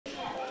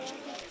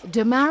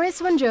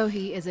Damaris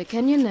Wanjohi is a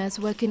Kenyan nurse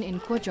working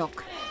in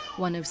Kwajok,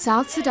 one of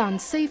South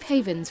Sudan's safe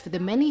havens for the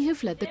many who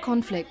fled the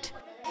conflict.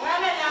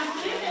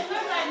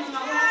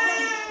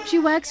 She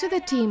works with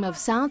a team of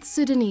South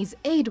Sudanese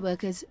aid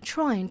workers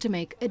trying to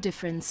make a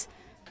difference.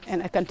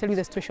 And I can tell you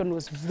the situation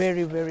was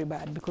very, very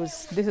bad,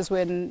 because this is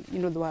when,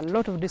 there were a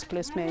lot of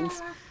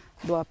displacements.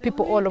 There were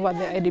people all over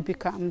the IDP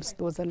camps.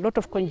 There was a lot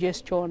of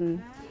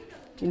congestion.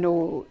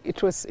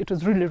 It was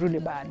really, really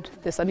bad.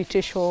 The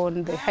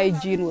sanitation, the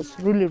hygiene was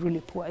really,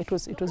 really poor. It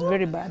was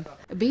very bad.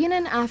 Being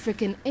an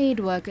African aid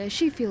worker,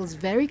 she feels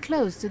very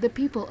close to the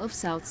people of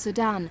South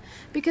Sudan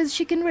because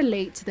she can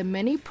relate to the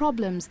many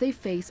problems they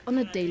face on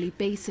a daily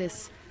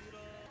basis.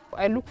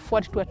 I look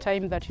forward to a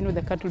time that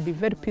the country will be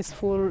very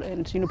peaceful,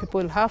 and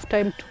people will have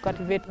time to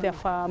cultivate their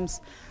farms,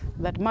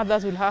 that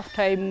mothers will have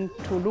time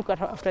to look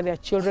after their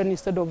children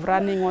instead of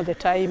running all the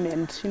time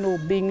and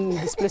being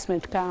in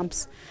displacement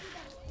camps.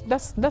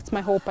 That's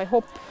my hope. I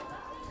hope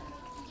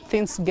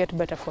things get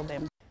better for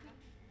them.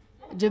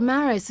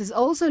 Damaris is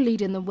also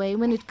leading the way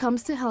when it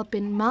comes to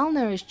helping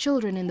malnourished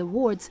children in the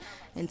wards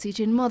and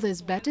teaching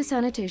mothers better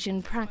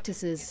sanitation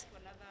practices.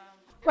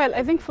 Well,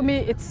 I think for me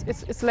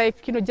it's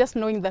like just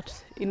knowing that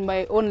in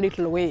my own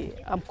little way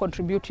I'm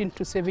contributing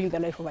to saving the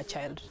life of a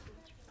child.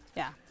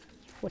 Yeah,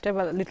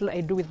 whatever little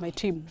I do with my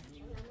team,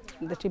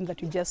 the team that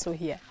you just saw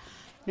here,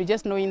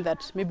 just knowing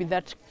that maybe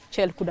that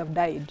child could have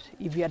died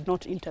if we had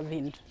not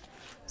intervened.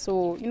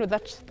 So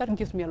that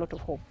gives me a lot of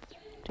hope.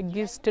 It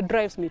gives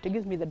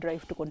me the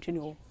drive to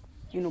continue,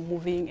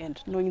 moving, and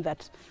knowing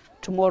that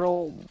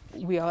tomorrow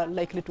we are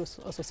likely to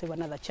also save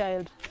another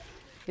child.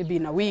 Maybe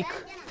in a week,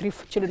 3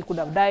 children could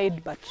have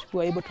died, but we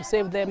were able to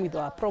save them with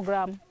our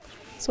program.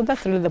 So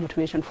that's really the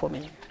motivation for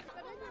me.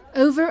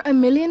 Over 1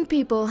 million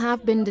people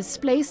have been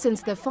displaced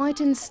since the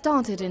fighting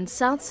started in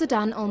South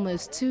Sudan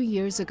almost 2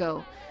 years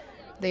ago.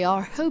 They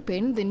are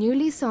hoping the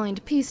newly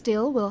signed peace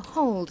deal will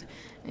hold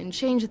and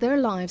change their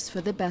lives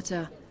for the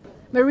better.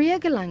 Maria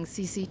Galang,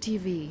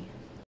 CCTV.